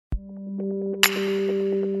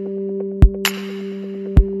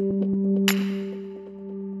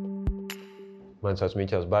Mani sauc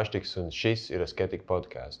Miķels Baštiks, un šis ir Asketic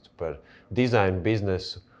podcasts par dizainu,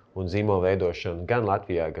 biznesu un zīmolu veidošanu gan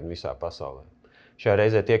Latvijā, gan visā pasaulē. Šajā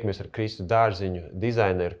reizē tiekamies ar Kristu Dārziņu,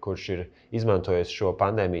 dizaineri, kurš ir izmantojis šo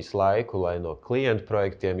pandēmijas laiku, lai no klientu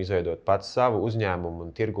projektiem izveidot pats savu uzņēmumu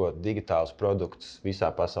un tirgot digitālus produktus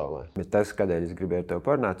visā pasaulē. Bet tas, kādēļ es gribēju tev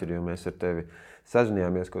parunāt, ir, jo mēs ar tevi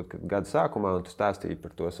sazinājāmies kaut kad gada sākumā, un tu stāstīji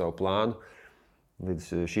par to savu plānu.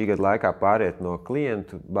 Līdz šī gada laikā pāriet no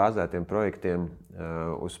klientu bāzētiem projektiem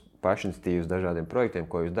uz pašiniciatīvas dažādiem projektiem,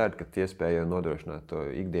 ko jūs darat, kad iespēja nodrošināt to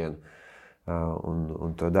ikdienu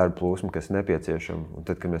un to darbu plūsmu, kas nepieciešama. Un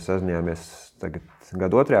tad, kad mēs sazinājāmies tagad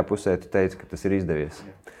gada otrajā pusē, tu teici, ka tas ir izdevies.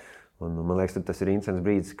 Un man liekas, tas ir interesants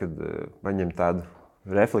brīdis, kad paņem tādu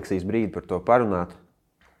refleksijas brīdi par to parunāt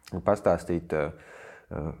un pastāstīt,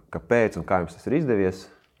 kāpēc un kā jums tas ir izdevies.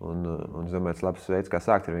 Un es domāju, tas labs veids, kā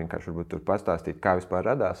sākt, ir vienkārši varbūt tur pastāstīt, kā vispār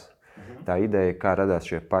radās tā ideja, kā radās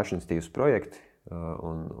šie pašiniciatīvas projekti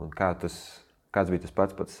un kāds bija tas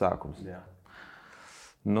pats sākums. Jā.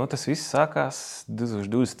 Nu, tas viss sākās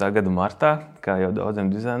 2020. gada martā, kā jau daudziem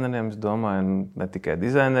dizaineriem, es domāju, ne tikai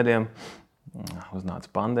dizaineriem. Uznāca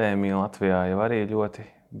pandēmija, Latvijā jau arī ļoti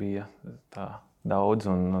bija tā daudz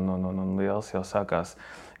un liels jau sākās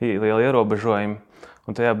liela ierobežojumi.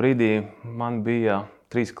 Un tajā brīdī man bija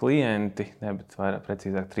 3 klienti, bet vairāk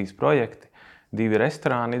precīzāk 3 projekti, 2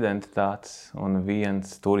 restorāna identitātes un 1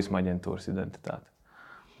 turisma aģentūras identitāte.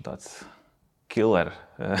 Tāds killer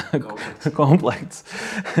komplekts.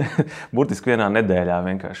 Burtiski vienā nedēļā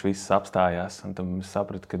vienkārši viss apstājās. Un tad es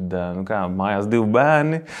sapratu, ka mājās 2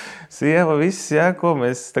 bērni, sieva, viss, ko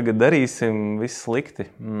mēs tagad darīsim, viss slikti.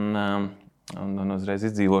 Un uzreiz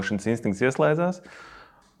izdzīvošanas instinkts ieslēdzās.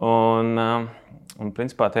 Un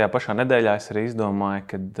principā tajā pašā nedēļā es arī izdomāju,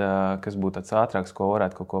 kas būtu tāds ātrāks, ko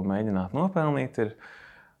varētu kaut ko mēģināt nopelnīt, ir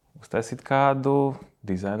uztaisīt kādu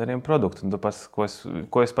dizaineriem produktu. Un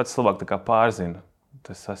ko es pats labāk tā kā pārzinu.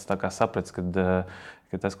 Tas es tā kā sapratu,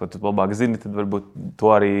 ka tas, ko tu labāk zini, tad varbūt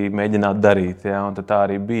to arī mēģināt darīt. Ja? Un tad tā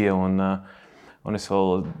arī bija. Un es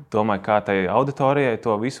vēl domāju, kā tai auditorijai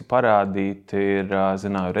to visu parādīt, ir,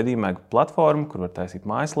 zināju, redīmēga platforma, kur var taisīt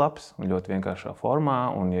mājaslapas un ļoti vienkāršā formā.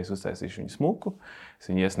 Un, ja es uztaisīšu viņu smuku, es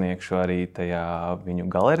viņu iesniegšu arī tajā viņu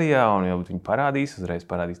galerijā, un jau viņu uzreiz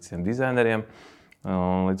parādīs citiem dizaineriem.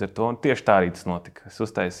 Un līdz ar to tieši tā arī tas notika. Es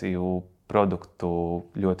uztaisīju produktu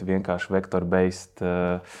ļoti vienkārši vector-based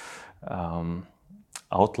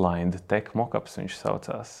outlined tech mockups viņš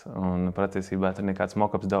saucās. Un patiesībā tur nekāds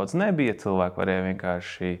mockups daudz nebija. Cilvēki varēja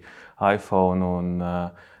vienkārši iPhone un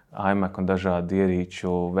iMac un dažādu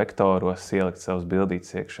ierīču vektoros ielikt savus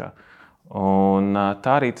bildītes iekšā. Un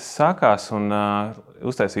tā arī tas sākās un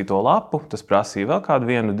uztaisīja to lapu. Tas prasīja vēl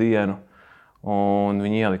kādu 1 dienu. Un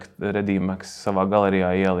viņi ielika redīmeks savā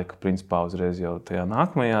galerijā, ielika principā uzreiz jau tajā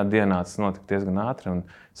nākamajā dienā. Tas notika diezgan ātri un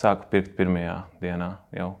sāku pirkt pirmajā dienā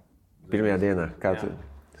jau. Pirmajā dienā? Kā tu?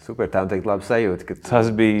 Super, tā teikt labi sajūta. Ka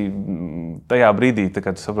Tas bija tajā brīdī,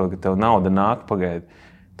 kad tu saproti, ka tev nauda nāk pagaidi.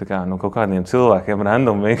 Tā kā no kaut kādiem cilvēkiem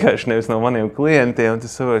random, vienkārši nevis no maniem klientiem. Un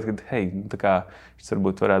tu saproti, ka šis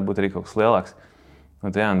varbūt varētu būt arī kaut kas lielāks. Un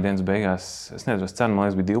dienas beigās, es nezinu, cena, man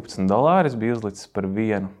liekas, bija $12. Es biju uzlicis par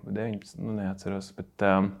 1, 19, neatceros. Bet,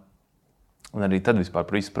 un arī tad vispār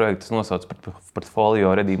par visu projektu tas nosauc par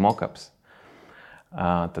portfolio ready mockups.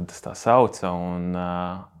 Tad tas tā sauca un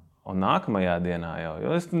nākamajā dienā jau,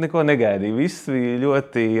 jo es neko negaidīju. Viss bija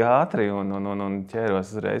ļoti ātri un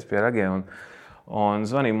ķēros uzreiz pie ragiem. Un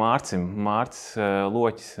zvanīju Mārcim. Mārcis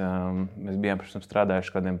Loķis, mēs bijām pirms tam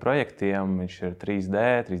strādājuši kādiem projektiem. Viņš ir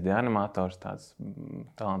 3D animators, tāds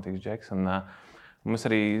talantīgs džeks. Un mēs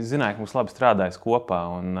arī zināja, ka mums labi strādājas kopā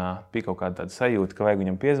un bija kaut kāda tāda sajūta, ka vajag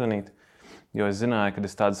viņam piezvanīt. Jo es zināju, ka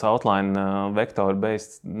es tādas outline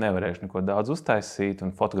vektoru-based nevarēšu neko daudz uztaisīt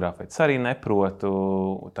un fotografēt arī neprotu.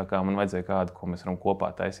 Tā kā man vajadzēja kādu, ko mēs varam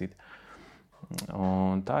kopā taisīt.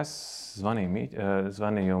 Un tā es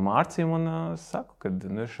zvanīju Mārcim un saku, ka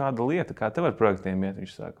ir šāda lieta, kā tev ar projektiem iet.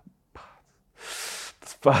 Viņš saka,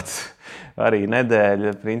 tas pats arī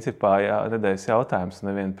nedēļa, principā nedēļas jautājums,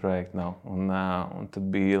 neviena projekta nav. Un tad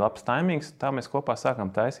bija labs taimings, un tā mēs kopā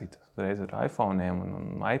sākām taisīt. Reiz ar iPhone'iem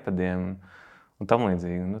un iPadiem un tam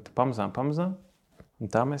līdzīgi. Nu, pamazām.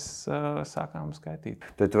 Un tā mēs sākām skaitīt.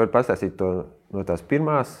 Tad tu vari pastāstīt to no tās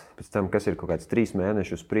pirmās, pēc tam, kas ir kaut kāds 3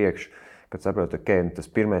 mēnešus priekš, kad saproti, tas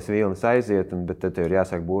pirmais vilnis aiziet, bet tad tev ir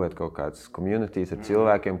jāsāk būvēt kaut kāds communities ar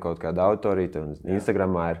cilvēkiem, kaut kāda autorīta, un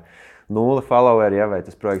Instagramā ir 0 followeri, vai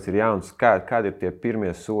tas projekts ir jauns. Kādi ir tie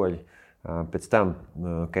pirmie soļi? Pēc tam,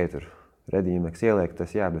 tur redīmeks ieliek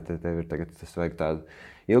tas, bet tev ir tagad tas vajag tādu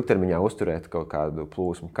ilgtermiņā uzturēt kaut kādu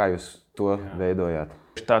plūsmu. Kā jūs to veidojāt?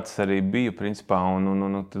 Tāds arī bija, principā, un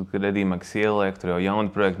tad, kad redījumāks ieliek, tur jau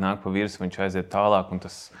jauni projekti nāk pa virsu, viņš aiziet tālāk, un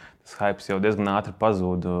tas hypes jau diezgan ātri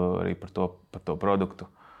pazūd arī par to produktu.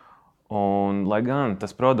 Un, lai gan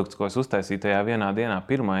tas produkts, ko es uztaisīju tajā vienā dienā,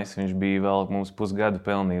 pirmais, viņš bija vēl mums pusgadu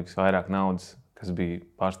pelnījis vairāk naudas, kas bija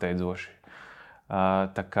pārsteidzoši.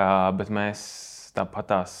 Bet mēs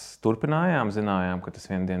tāpatās turpinājām, zinājām, ka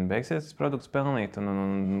tas vienu dienu beigsies, tas produkts pelnīt,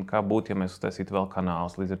 un kā būtu, ja mēs uztaisītu vēl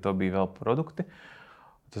kanālus, līdz ar to bija vēl produkti.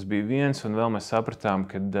 Tas bija viens, un vēl mēs sapratām,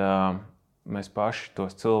 ka mēs paši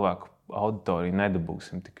tos cilvēku auditoriju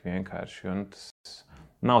nedabūsim tik vienkārši, jo tas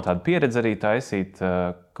nav tāda pieredze arī taisīt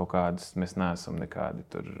kaut kādas, mēs neesam nekādi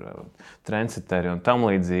tur trendseteri un tam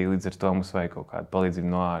līdzīgi, līdz ar to mums vajag kaut kādu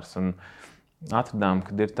palīdzību no āras. Un atradām,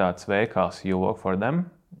 kad ir tāds veikals You Work for Them,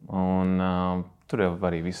 un tur jau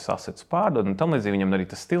arī visus assets pārdod, un tam līdzīgi viņam arī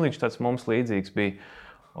tas stiliņš tāds mums līdzīgs bija.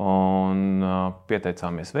 Un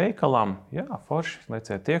pieteicāmies veikalam, jā, forši,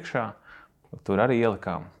 leciet iekšā, tur arī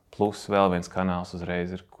ielikām. Plus vēl viens kanāls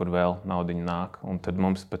uzreiz ir, kur vēl naudiņa nāk, un tad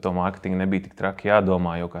mums par to mārketingu nebija tik traki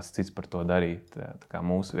jādomā, jo kāds cits par to darīt, tā kā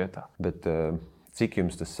mūsu vietā. Bet cik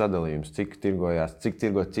jums tas sadalījums, cik tirgo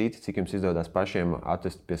citi, cik jums izdodās pašiem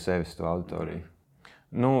atvest pie sevis to auditoriju?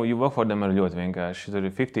 You Work for Them ir ļoti vienkārši, tur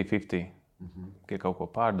ir 50-50, ja kaut ko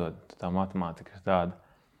pārdod, tā matemātika ir tāda.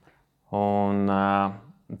 Un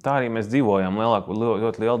tā arī mēs dzīvojām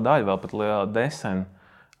ļoti lielu daļu, vēl pat liela desena.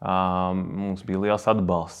 Mums bija liels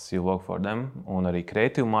atbalsts You Work for Them un arī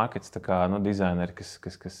kreatīvu markets, tā kā dizaineri,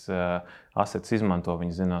 kas assets izmanto,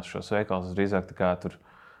 viņi zinās šos veikalus, drīzāk tā kā tur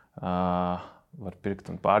var pirkt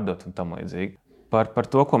un pārdot un tam līdzīgi. Par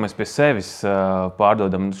to, ko mēs pie sevis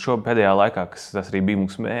pārdodam, pēdējā laikā, kas tas arī bija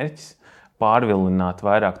mūsu mērķis, pārvilināt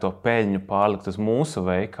vairāk to peļņu, pārlikt uz mūsu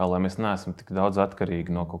veikalu, lai mēs neesam tik daudz atkarīgi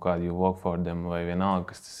no kaut kāda You Work for Them vai vienalga,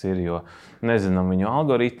 kas tas ir, jo nezinām viņu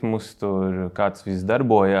algoritmus, tur kāds viss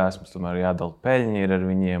darbojās, mums tomēr jādala peļņi ir ar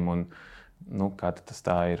viņiem un kā tas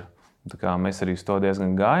tā ir. Tā kā mēs arī uz to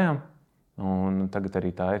diezgan gājām, un tagad arī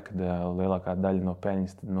tā ir, kad lielākā daļa no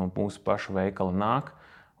peļņas no mūsu pašu veikala nāk,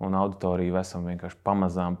 un auditoriju esam vienkārši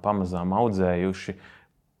pamazām audzējuši,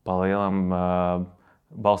 palielam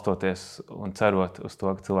balstoties un cerot uz to,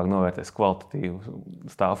 ka cilvēki novērtēs kvalitatīvu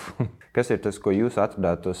stāvu. Kas ir tas, ko jūs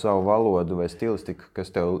atradāt, to savu valodu vai stilistiku,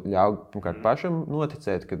 kas tev ļauj pirmkārt pašam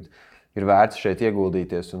noticēt, kad ir vērts šeit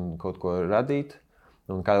ieguldīties un kaut ko radīt?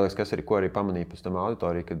 Un kas arī, ko arī pamanīja pēc tam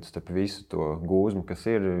auditoriju, kad starp visu to gūzmu, kas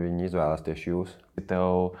ir, viņi izvēlās tieši jūs?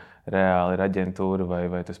 Tev reāli ir aģentūra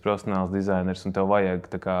vai tas profesionāls dizaineris, un tev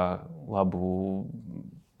vajag tā kā labu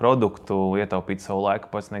produktu, ietaupīt savu laiku,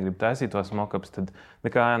 pats negrib taisīt tos mock-ups, tad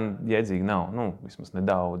nekā jēdzīgi nav, vismaz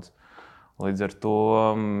nedaudz. Līdz ar to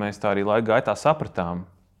mēs tā arī laika gaitā sapratām,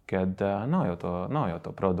 ka nav jau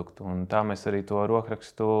to produktu, un tā mēs arī to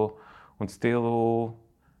rokrakstu un stilu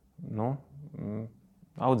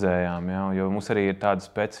audzējām, jo mums arī ir tāda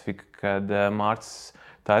specifika, kad Mārcis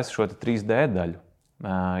taisa šo 3D daļu,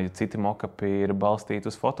 ja citi mock-upi ir balstīti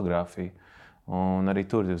uz fotografiju. Un arī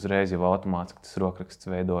tur uzreiz jau automātiski tas rokraksts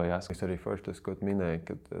veidojās. Es arī forši tas, ko tu minēji,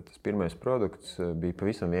 ka tas pirmais produkts bija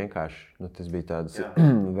pavisam vienkārši. Tas bija tādas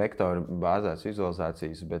vektoru bāzētas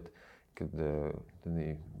vizualizācijas, bet kad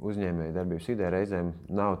uzņēmēja darbības ideja reizēm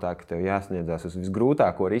nav tā, ka tev jāsniedzās uz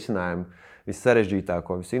visgrūtāko risinājumu,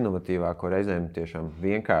 vissarežģītāko, visinovatīvāko, reizēm tiešām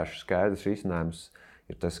vienkārši skaidrs risinājums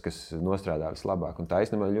ir tas, kas nostrādā vislabāk. Un tā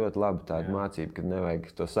īstenībā ļoti laba tāda mācība, kad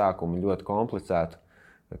nevajag to sākumu ļoti komplicētu,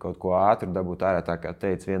 kaut ko ātri dabūt ārā, tā kā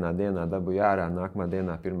teica, vienā dienā dabūja ārā, nākamā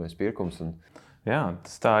dienā pirmais pirkums. Jā,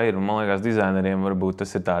 tas tā ir. Man liekas, dizaineriem varbūt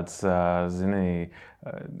tas ir tāds,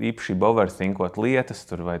 īpašība overthinkot lietas,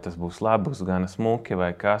 tur vai tas būs labi, gana smuki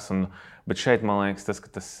vai kas. Bet šeit, man liekas, tas,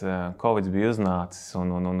 ka tas Covid bija uznācis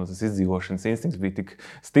un tas izdzīvošanas instinkts bija tik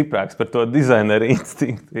stiprāks par to dizaineru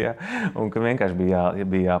instinktu, ja? Un ka vienkārši bija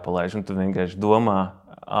jāpalaiž, un tu vienkārši domā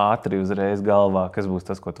ātri uzreiz galvā, kas būs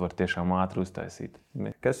tas, ko tu vari tiešām ātri uztaisīt.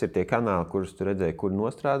 Kas ir tie kanāli, kurus tu redzēji, kur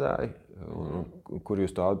nostrādāji, kur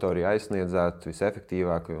jūs to auditoriju aizsniedzāt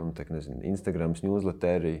visefektīvāk, un Instagrams,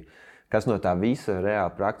 newsletteri, kas no tā visa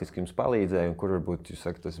reāli praktiski jums palīdzēja, un kur varbūt jūs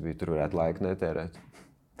sakat, tas bija, tur varētu laiku netērēt?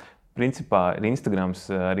 Principā Instagrams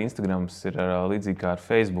ir līdzīgi kā ar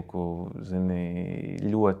Facebooku,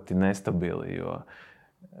 ļoti nestabili, jo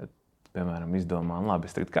piemēram, izdomām, labi,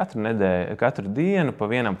 es tagad katru dienu pa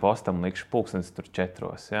vienam postam likšu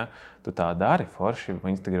 4:00, ja? Tu tā dari, forši,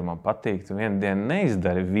 Instagramam patīk, tu vienu dienu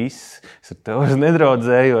neizdari viss, es ar tev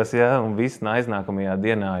nedraudzējos, ja? Un viss aiznākamajā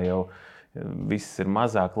dienā jau viss ir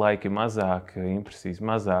mazāk, laiki mazāk, impresijas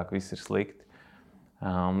mazāk, viss ir slikti.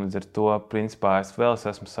 Līdz ar to, principā, es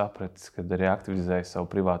esmu sapratis, kad arī aktivizēju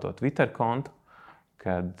savu privāto Twitter kontu,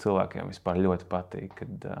 kad cilvēkiem vispār ļoti patīk,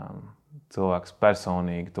 kad cilvēks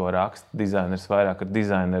personīgi to raksta. Dizaineris vairāk ar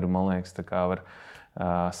dizaineru, man liekas, tā kā var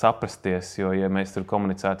saprasties, jo, ja mēs tur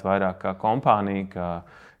komunicētu vairāk kā kompānija,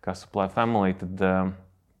 kā supply family, tad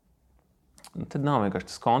nav vienkārši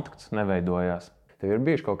tas kontakts neveidojās. Tev ir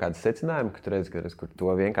bijuši kaut kādi secinājumi, ka tu redzi, ka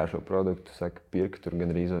to vienkāršo produktu saka pirkt tur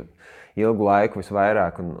gan arī ilgu laiku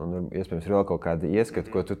visvairāk un iespējams ir vēl kaut kādi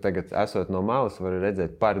ieskati, ko tu tagad esot no malas vari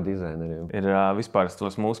redzēt par dizaineriem? Ir vispār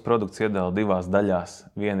tos mūsu produktus iedala divās daļās.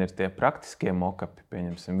 Viena ir tie praktiskie mock-upi,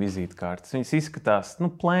 pieņemsim, vizītkartes. Viņas izskatās,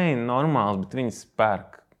 plain, normāls, bet viņas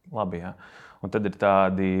pērk labi, jā. Un tad ir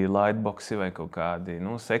tādi lightboxi vai kaut kādi,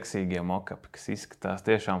 seksīgie mock-upi, kas izskatās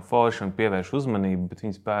tiešām forši un pievērš uzmanību, bet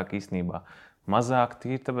viņas pērk īstenībā mazāk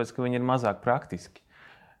tīri, tāpēc, ka viņi ir mazāk praktiski.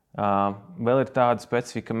 Vēl ir tāda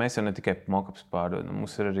specifika, ka mēs jau ne tikai mock-ups pārdodam.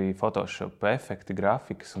 Mums ir arī Photoshop efekti,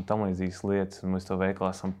 grafikas un tam līdzīgas lietas. Un mēs to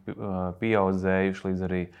veikalā esam pieaudzējuši līdz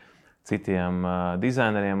arī citiem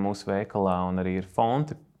dizaineriem mūsu veikalā. Un arī ir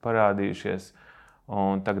fonti parādījušies.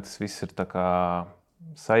 Un tagad tas viss ir tā kā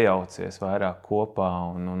sajaucies vairāk kopā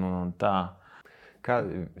un tā. Kā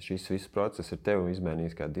šis viss process ir tev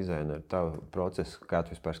izmainījis kā dizaineru, tavu procesu, kā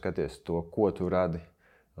tu vispār skaties to, ko tu radi,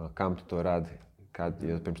 kam tu to radi,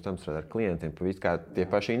 ja pirms tam strādā ar klientiem, kā tie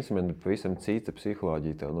paši instrumenti, bet pavisam cita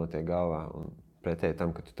psiholoģija tev notiek galvā un pretēji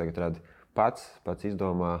tam, ka tu tagad radi pats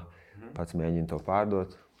izdomā, pats mēģini to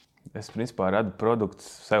pārdot. Es principā radu produktus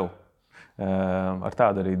sev, ar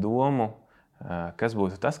tādu arī domu, kas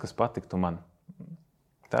būtu tas, kas patiktu man.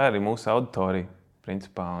 Tā ir mūsu auditorija,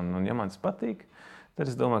 principā, un ja man tas patīk, tad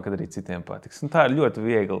es domāju, ka arī citiem patiks. Un tā ir ļoti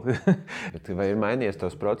viegli. Bet vai ir mainījies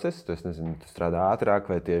tavs process? Tu strādā ātrāk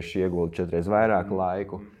vai tieši ieguldi 4 reizes vairāk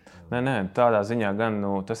laiku? Nē, tādā ziņā gan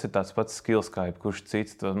tas ir tāds pats skills, kā jebkurš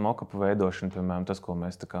cits. Mock-upu veidošana, piemēram, tas, ko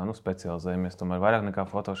mēs specializējamies, tomēr vairāk nekā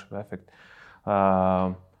Photoshop efekti.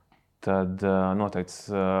 Tad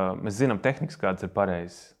noteikti mēs zinām tehnikas, kādas ir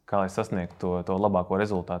pareizas, kā lai sasniegtu to labāko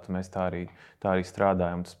rezultātu. Mēs tā arī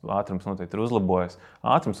strādājam. Tas ātrums noteikti ir uzlabojies.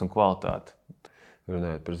 Ātrums un kvalitāte.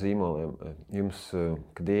 Runājot par zīmoliem, jums,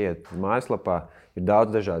 kad ieiet mājaslapā, ir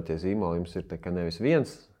daudz dažādi tie zīmoli. Jums ir tā kā nevis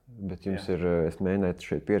viens, bet jums ir, es mēģināju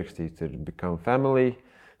šeit pierakstīt, ir Become Family,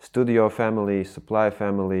 Studio Family, Supply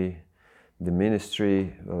Family, The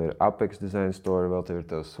Ministry, vēl ir Apex Design Store, vēl tev ir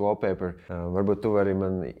tavs wallpaper. Varbūt tu vari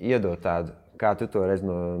man iedot tādu, kā tu to redzi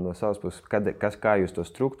no savas puses, kā jūs to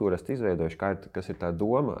struktūru esat izveidojuši, kas ir tā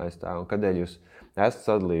doma aiz tā un kādēļ jūs esat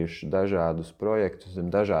sadalījuši dažādus projektus zem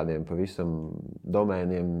dažādiem pavisam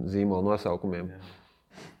domēniem, zīmolu nosaukumiem.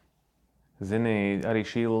 Zini, arī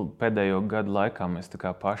šī pēdējo gadu laikā mēs tā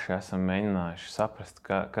kā paši esam mēģinājuši saprast,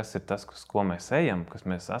 kas ir tas, ko mēs ejam, kas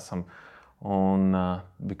mēs esam. Un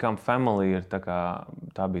Become Family ir tā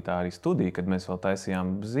bija tā arī studija, kad mēs vēl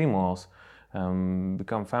taisījām zīmolus.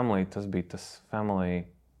 Become Family, tas bija tas family,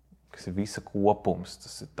 kas ir visa kopums,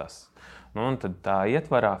 tas ir tas. Un tad tā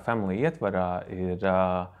family ietvarā ir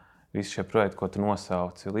visi šie projekti, ko tu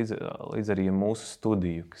nosauci, līdz arī mūsu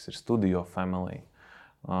studiju, kas ir Studio Family.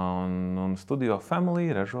 Un Studio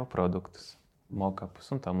Family ražo produktus, mock-upus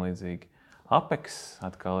un tam līdzīgi. Apex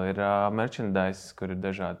atkal ir merchandise, kur ir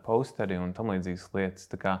dažādi posteri un tam līdzīgas lietas.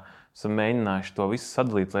 Tā kā esam mēģinājuši to visu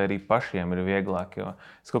sadalīt, lai arī pašiem ir vieglāk, jo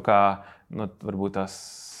es kaut kā, varbūt tās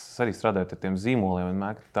arī strādājot ar tiem zīmoliem,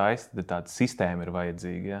 vienmēr tāda sistēma ir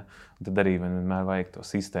vajadzīga. Ja? Un tad arī vienmēr vajag to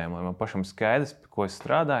sistēmu, lai man pašam skaidrs, pie ko es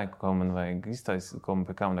strādāju, ko man vajag iztaisīt,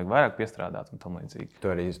 pie kā man vajag vairāk piestrādāt un tam līdzīgi.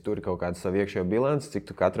 Tu arī turi kaut kādu savu iekšējo bilanci,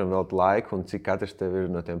 cik tu katram velti laiku un cik katrs tev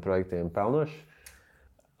ir no tiem projektiem pelnošs?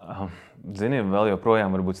 Zini, vēl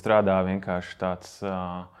joprojām varbūt strādā vienkārši tāds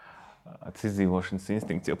izdzīvošanas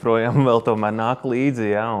instinkts, joprojām vēl tomēr nāk līdzi,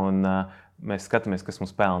 ja? Un mēs skatāmies, kas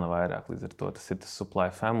mums pelna vairāk. Līdz ar to tas ir tas supply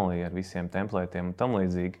family ar visiem templētiem un tam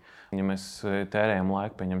līdzīgi. Ja mēs tērējam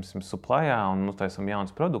laiku, pieņemsim supplyā un taisam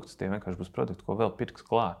jauns produktus, tie vienkārši būs produkti, ko vēl pirks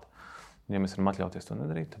klāt. Ja mēs varam atļauties to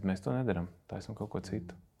nedarīt, tad mēs to nedaram. Taisam kaut ko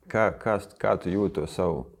citu. Kā tu jūti to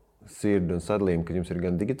savu sirdi un sadalījumu, kad jums ir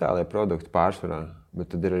gan digitālie produkti pārsvarā, bet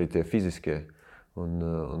tad ir arī tie fiziskie.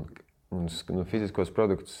 Un fiziskos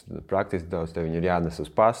produktus praktiski daudz tev viņi ir jānes uz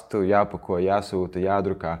pastu, jāpako, jāsūta,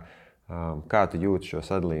 jādrukā. Kā tu jūti šo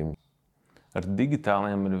sadalījumu? Ar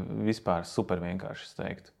digitāliem ir vispār super vienkārši, es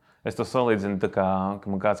teiktu. Es to salīdzinu, ka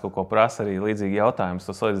man kāds kaut ko prasa arī līdzīgi jautājums,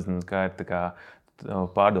 to salīdzinu, kā ir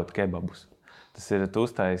pārdot kebabus. Tas ir, tu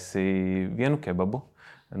uztaisi vienu kebabu,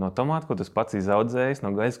 no tomātu, ko tu pats izaudzējis,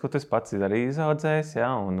 no gaisa, ko tu pats arī izaudzējis,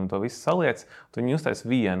 ja, un to visu saliec, tu viņu uztais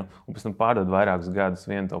vienu, un pēc tam pārdod vairākus gadus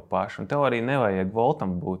vienu to pašu. Un tev arī nevajag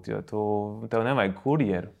voltam būt, jo tev nevajag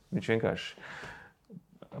kurjeru. Viņš vienkārši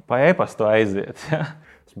pa e-pastu aiziet. Ja.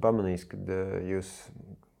 Esmu pamanījis, ka jūs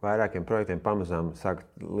vairākiem projektiem pamazām sākat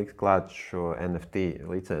likt klāt šo NFT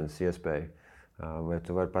licences iespēju. Vai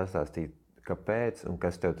tu vari pastāstīt, kāpēc un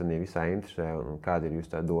kas tev tādā visā interesē un kāda ir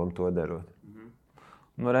jūsu tā doma to darot?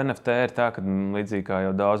 Ar NFT ir tā, ka līdzīgi kā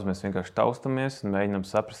jau daudz mēs vienkārši taustamies un mēģinām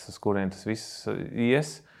saprast, uz kurien tas viss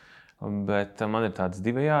ies. Bet man ir tādas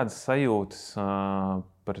divējādas sajūtas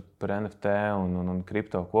par NFT un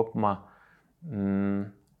kripto kopumā,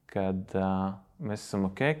 kad mēs esam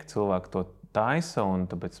ok, ka cilvēki to taisa, un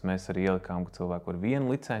tāpēc mēs arī ielikām, ka cilvēki var vienu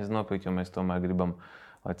licenci nopirkt, jo mēs tomēr gribam,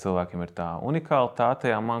 lai cilvēkiem ir tā unikalitāte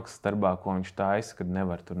tajā mākslas darbā, ko viņš taisa, kad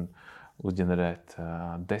nevar tur uzģenerēt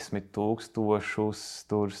 10,000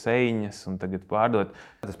 tur seiņas un tagad pārdot.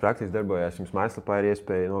 Tas praktiski darbojās. Jums mājaslapā ir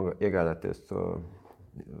iespēja iegādāties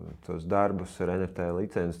tos darbus ar NFT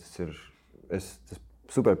licenci. Tas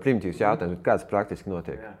super primitīvs jautājums, kāds praktiski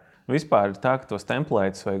notiek? Jā. Vispār ir tā, ka tos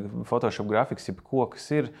templates vai Photoshop grafikas, jebko, kas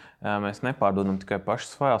ir, mēs nepārdodam tikai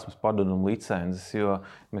pašas failus, mēs pārdodam licences, jo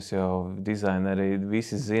mēs jau dizaineri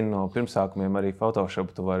visi zina no pirmsākumiem arī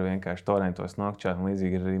Photoshop, tu vari vienkārši torrentos nokļūt un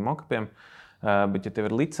līdzīgi arī mockupiem. Bet, ja tev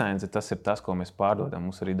ir licence, tas ir tas, ko mēs pārdodam.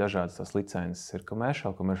 Mums arī dažādas tās licences ir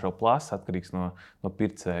commercial plus, atkarīgs no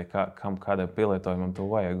pircēja, kādai pielietojumam to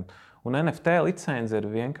vajag. Un NFT licence ir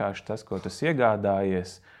vienkārši tas, ko tu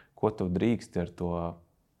iegādājies, ko tu drīksti ar to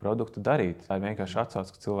produktu darīt. Tā ir vienkārši atsauce,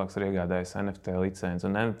 ka cilvēks ir iegādājies NFT licenci.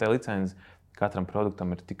 Un NFT licenci katram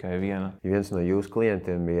produktam ir tikai viena. Viens no jūsu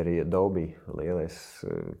klientiem bija arī Adobe, lielais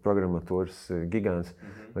programmatūras gigants.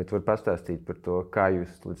 Vai tu vari pastāstīt par to, kā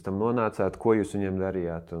jūs līdz tam nonācāt, ko jūs viņiem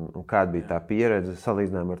darījāt un kāda bija tā pieredze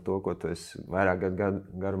salīdzinājumā ar to, ko tu esi vairāk gadu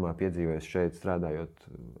garumā piedzīvojis šeit, strādājot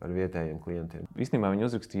ar vietējiem klientiem? Īstenībā viņi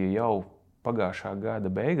uzrakstīja jau pagājušā gada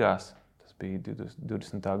beigās, tas bija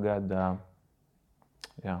 20. gada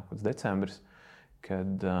pēc decembris,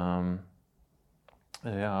 kad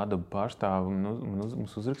Adobe pārstāvi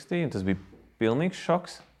mums uzrakstīja. Tas bija pilnīgs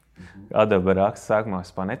šoks. Adobe raksta sākumā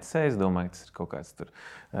es paneticēju, es domāju, tas ir kaut kāds tur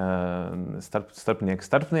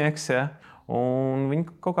starpnieks. Ja? Un viņi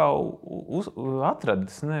kaut kā atrada,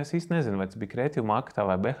 es īsti nezinu, vai tas bija Creative Marketā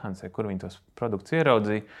vai Behance, kur viņi tos produktus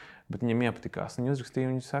ieraudzīja, bet viņiem iepatikās. Viņi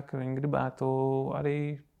uzrakstīja, viņi saka, ka viņi gribētu arī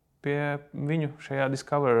pie viņu šajā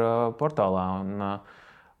Discover portālā.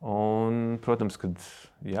 Un, protams, kad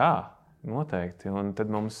jā, noteikti. Un tad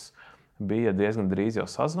mums bija diezgan drīz jau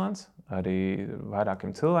sazvans arī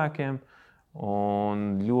vairākiem cilvēkiem.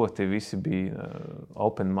 Un ļoti visi bija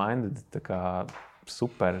open-minded, tā kā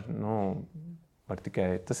super.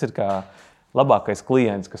 Tas ir kā labākais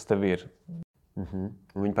klients, kas tev ir.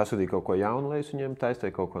 Viņi pasūtīja kaut ko jaunu, lai jūs viņiem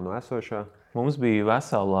taisītu kaut ko no esošā? Mums bija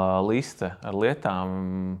vesela liste ar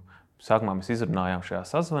lietām. Sākumā mēs izrunājām šajā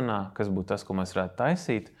sazvanā, kas būtu tas, ko mēs varētu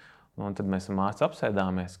taisīt. Un tad mēs mācām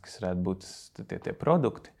apsēdāmies, kas varētu būt tie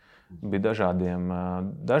produkti. Bija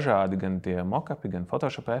dažādi gan tie mockupi, gan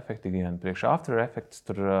Photoshop efekti, gan priekš After Effects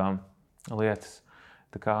tur lietas.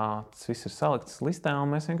 Tā kā tas viss ir salikts listā,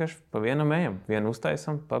 un mēs vienkārši pa vienam ejam. Vienu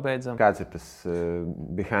uztaisam, pabeidzam. Kāds ir tas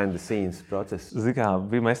behind the scenes process?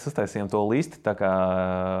 Mēs uztaisījām to listi, tā kā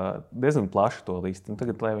diezgan plašu to listi. Un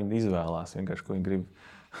tagad, lai viņi izvēlās vienkārši, ko viņi grib.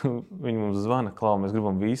 Viņi mums zvana, Klau, mēs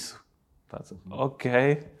gribam visu. Tāds, ok,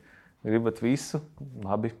 gribat visu,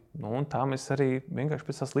 labi. Un tā mēs arī vienkārši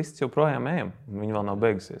pēc tās listas joprojām ejam. Viņi vēl nav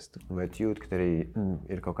beigusies. Vai tu jūti, ka arī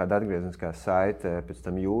ir kaut kāda atgriezeniskā saite pēc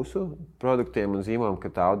tam jūsu produktiem un zīmām, ka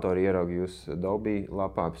tā autori ierauga jūs Adobe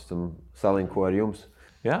lapā, pēc tam salinko ar jums?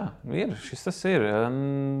 Jā, ir. Tas ir.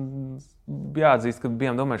 Jāatzīst, ka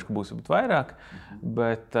bijām domājuši, ka būs vairāk,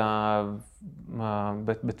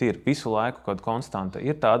 bet ir visu laiku kaut konstanta.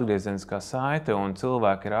 Ir tā atgriezeniskā saite, un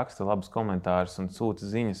cilvēki raksta labus komentārus un sūta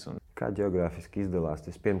ziņas. Kā ģeogrāfiski izdalās?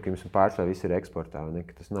 Tas, piemēram, jums pārsvarā viss ir eksportā, ne?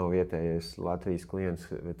 Ka tas nav vietējais Latvijas klients,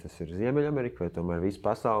 vai tas ir Ziemeļamerika, vai tomēr visu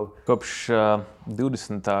pasauli? Kopš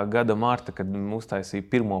 20. gada marta, kad mums taisīja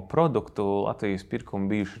pirmo produktu, Latvijas pirkumu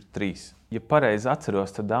bijuši 3. Ja pareizi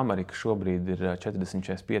atceros, tad Amerika šobrīd ir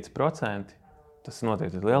 40–45%. Tas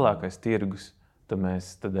noteikti ir lielākais tirgus. Tad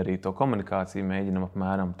mēs arī to komunikāciju mēģinām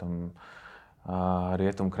apmēram tam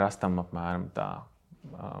rietumu krastam apmēram tā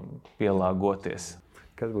pielāgoties.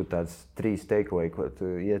 Kas būtu tāds 3 takeaway, ko tu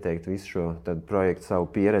ieteiktu visu šo projektu, savu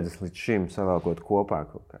pieredzi līdz šim savēlkot kopā?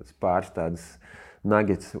 Kaut kāds pāris tādas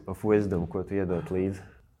nuggets of wisdom, ko tu iedot līdzi?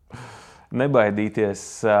 Nebaidīties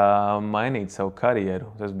mainīt savu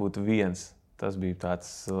karjeru. Tas būtu viens. Tas bija tāds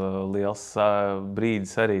liels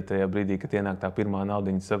brīdis arī tajā brīdī, kad ienāk tā pirmā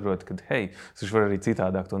naudiņa, saprot, ka hei, es varu arī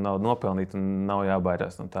citādāk to naudu nopelnīt un nav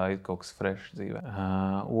jābaidās no tā, ir kaut kas frešs dzīvē.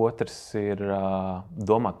 Otrs ir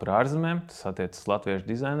domāt par ārzemēm. Tas attiecas uz latviešu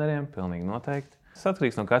dizaineriem, pilnīgi noteikti. Tas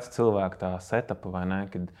atkarīgs no katra cilvēka tā setupa, vai ne?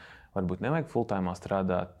 Kad varbūt nevajag full-time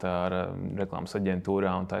strādāt ar reklāmas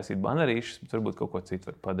aģentūrā un taisīt banerīšus, bet varbūt kaut ko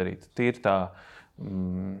citu var padarīt. Tīri tā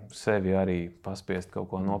sevi arī paspiest kaut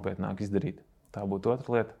ko nopietnāk izdarīt. Tā būtu otra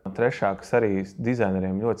lieta. Trešā, kas arī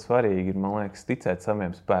dizaineriem ļoti svarīgi, ir, man liekas, ticēt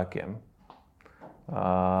saviem spēkiem.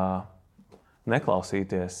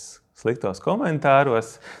 Neklausīties sliktos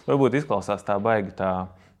komentāros. Varbūt izklausās tā baigi tā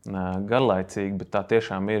garlaicīgi, bet tā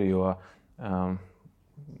tiešām ir, jo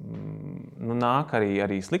nāk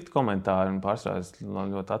arī slikti komentāri un pārsvarā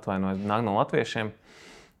ļoti atvainojos, nāk no latviešiem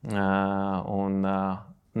un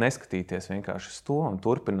neskatīties vienkārši uz to un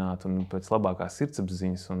turpināt un pēc labākās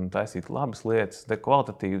sirdsapziņas un taisīt labas lietas,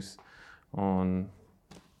 kvalitatīvas un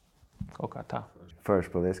kaut kā tā. Forši,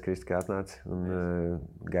 paldies, Kristi, kā atnāci.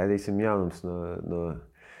 Gaidīsim jaunums no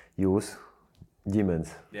jūsu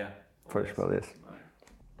ģimenes. Forši, paldies.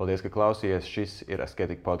 Paldies, ka klausījies. Šis ir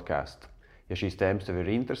Asketic podcasts. Ja šīs tēmas tev ir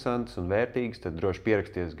interesantas un vērtīgas, tad droši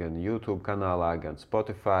pieraksties gan YouTube kanālā, gan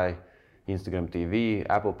Spotify, Instagram TV,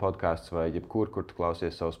 Apple podcasts vai jebkur, kur tu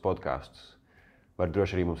klausies savus podkastus. Var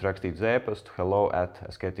droši arī mums rakstīt uz e-pastu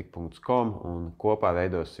hello@asketic.com un kopā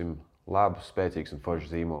veidosim labus, spēcīgus un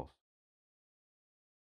foršus zīmolus.